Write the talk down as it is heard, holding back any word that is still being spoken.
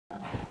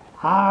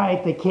All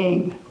right, the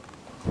king.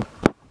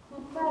 My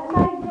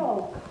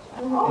joke.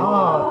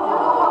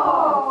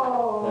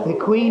 Oh. The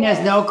queen has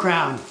no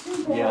crown.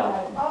 Yeah.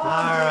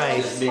 All right.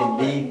 It's been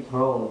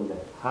dethroned.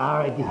 All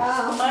right.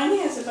 Mine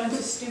has a bunch of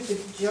stupid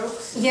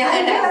jokes. Yeah,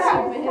 I know.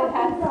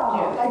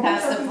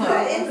 That's the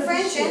point. In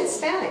French and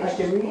Spanish. I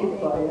can read it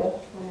for you.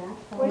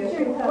 What's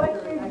your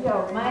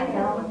joke? Mine is,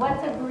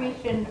 what's a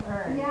Grecian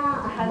urn?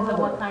 Depends on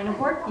what kind of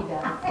work he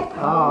does.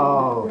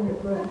 Oh. Your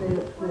first day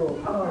of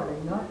school. Sorry,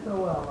 not so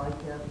well. I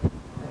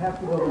have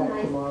to go back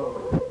tomorrow.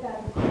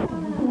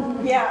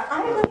 Yeah, I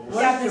got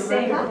What's the the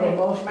same record for thing.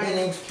 most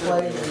innings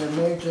played in a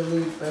Major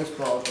League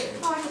Baseball game?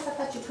 Oh, I guess I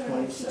thought you put it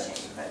on the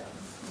keychain, but.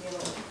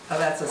 Oh,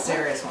 that's a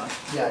serious one.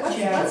 Yeah.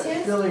 What's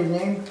his? Billy,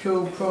 name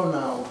 2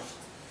 pronouns.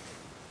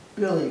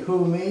 Billy,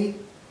 who, me?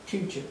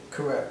 Teacher,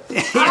 correct.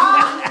 A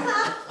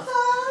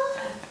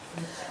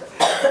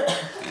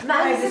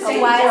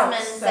same wise jokes,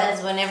 man so-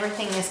 says when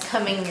everything is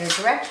coming your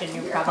direction,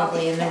 you're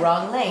probably in the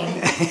wrong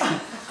lane.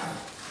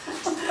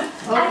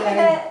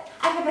 Okay.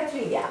 I have a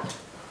trivia.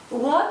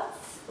 What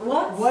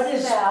What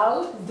is-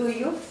 smell do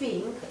you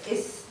think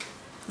is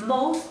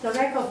most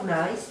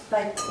recognized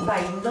by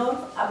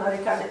North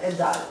American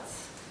adults?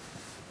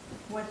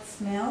 What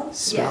smells?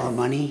 Smell of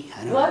money? I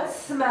don't know. What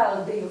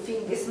smell do you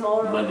think is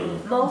Money.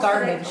 most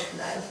Garbage.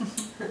 recognized?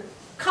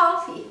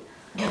 Coffee.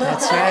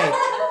 That's right.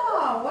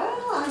 Oh,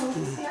 well,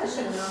 see, I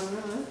should have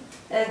known.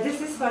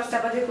 This is for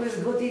somebody who is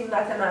good in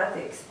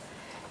mathematics.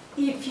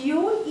 If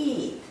you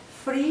eat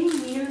 3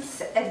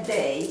 meals a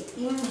day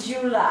in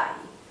July,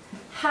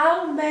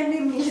 how many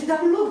meals,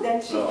 don't look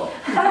at you, Oh.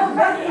 how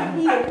many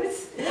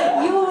meals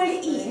you will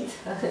eat?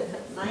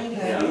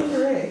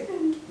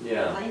 93.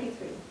 Yeah.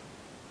 93.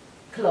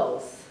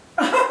 Close.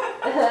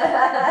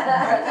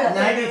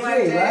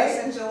 93,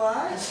 right? in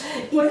July?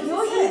 If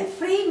you eat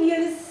 3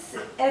 meals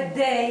a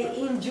day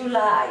in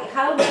July,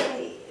 how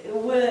many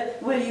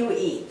will you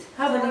eat?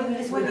 How many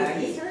meals will you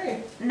eat?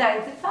 93.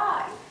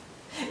 95.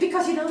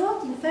 Because you know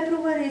what, in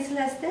February it's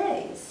less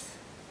days.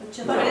 But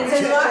It's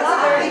in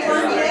July,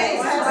 31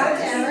 days.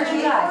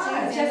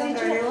 Just in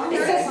July.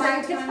 It says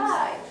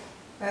 95.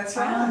 That's I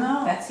don't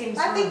know. That seems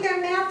I think their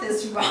math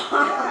is wrong.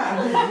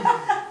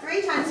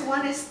 3 times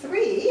 1 is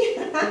 3.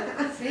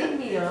 3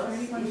 meals, if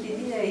you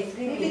did a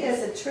 3 Maybe meals.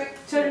 there's a trick.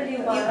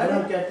 31. I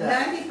don't get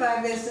that.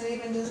 95 isn't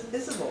even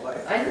visible.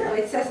 I know,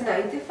 it says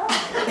 95.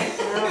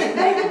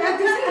 Maybe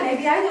 93,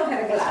 maybe I don't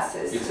have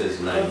glasses. It says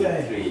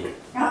 93.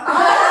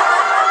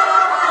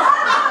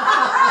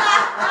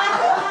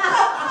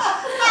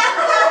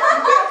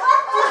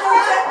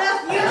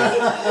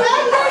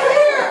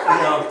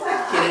 No,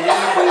 can you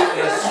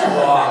do a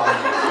swab?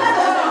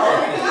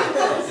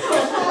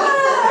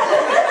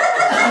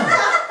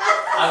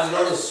 I was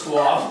going to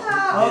swab.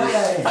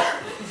 Okay.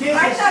 I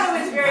thought it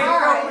was very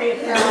appropriate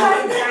for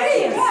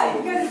Yeah,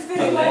 because it's The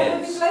very like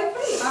lens. it's like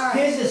free.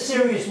 Here's a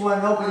serious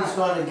one nobody's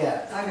gonna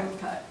get. I'm going to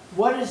cut.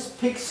 What is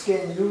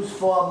pigskin used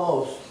for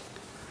most?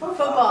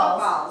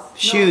 Footballs.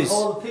 Shoes. No,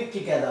 hold the pig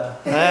together.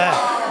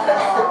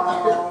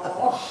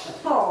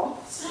 Oh.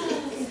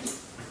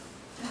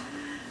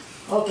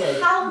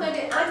 Okay. How many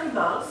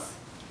animals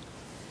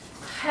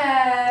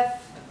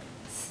have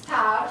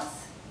stars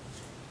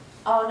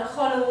on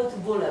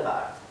Hollywood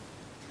Boulevard?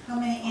 How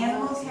many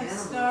animals have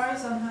Animals.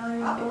 stars on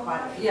Hollywood Probably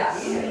Boulevard? quite a Yeah.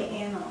 How many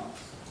animals?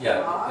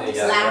 Yeah,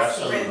 there are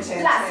some.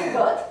 Lassie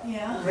good.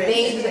 Yeah.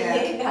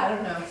 Baby, I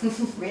don't know.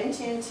 Rin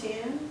Tin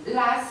Tin.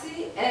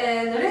 Lassie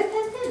and Red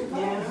Tintin.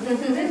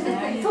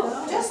 There you go.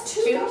 Just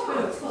 2 Two,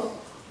 dogs.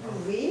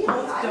 Really? I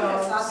would have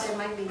dogs. thought there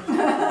might be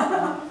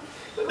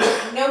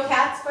No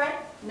cats, Brett?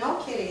 no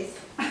kitties.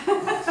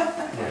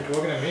 You're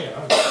looking at me,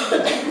 huh?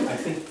 I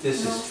think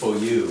this is for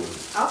you.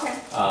 Okay.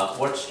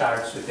 What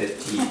starts with a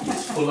T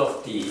is full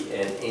of T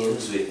and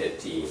ends with a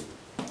T.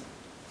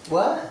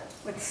 What?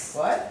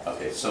 What?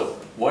 Okay, so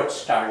what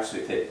starts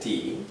with a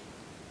T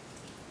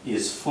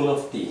is full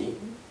of T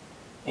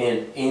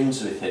and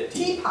ends with a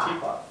T.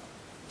 Teapot.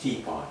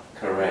 Teapot,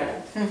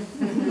 correct.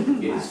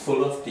 It is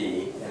full of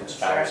T and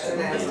starts and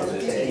ends with a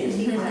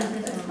T.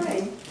 That's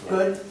great.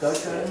 Good, good.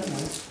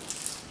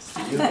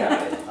 You got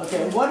it.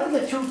 Okay, what are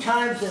the 2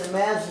 times in a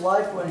man's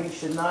life when he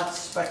should not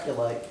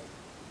speculate?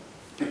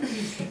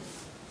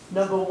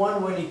 Number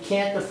 1, when he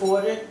can't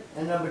afford it,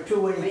 and number 2,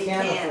 when he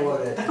can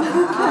afford it. You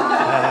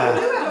have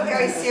a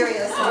very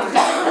serious one.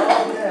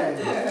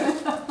 Okay.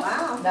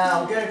 Wow.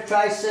 Now, I'm gonna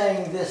try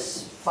saying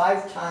this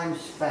 5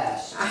 times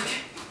fast.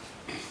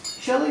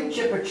 Chili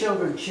chipper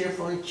children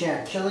cheerfully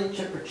chant. Chili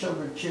chipper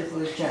children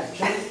cheerfully chant.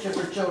 Chili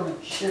chipper children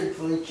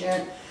cheerfully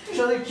chant.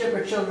 Chili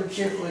chipper children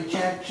cheerfully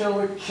chant.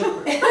 Chili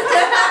chipper. You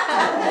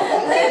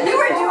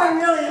were doing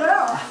really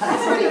well.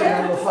 That's pretty good.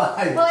 Number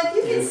 5. Well, if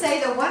you can say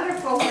the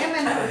wonderful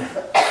women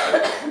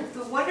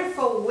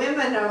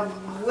of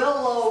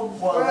Willow.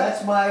 Well,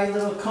 that's my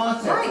little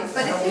concept. Right,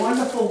 but if The you-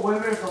 wonderful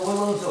women of the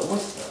willows of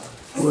Worcester.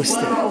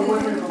 Worcester. Wonderful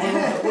women of the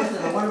willows of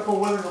Worcester. The wonderful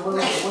women of the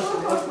willows of Worcester.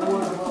 Wonderful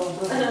women of the willows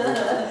of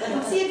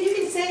Worcester. See, if you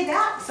can say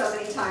that so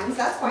many times,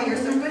 that's why you're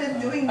so good at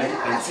doing I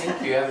that.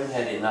 think you haven't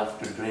had enough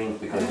to drink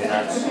because you're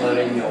not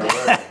slurring your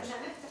words.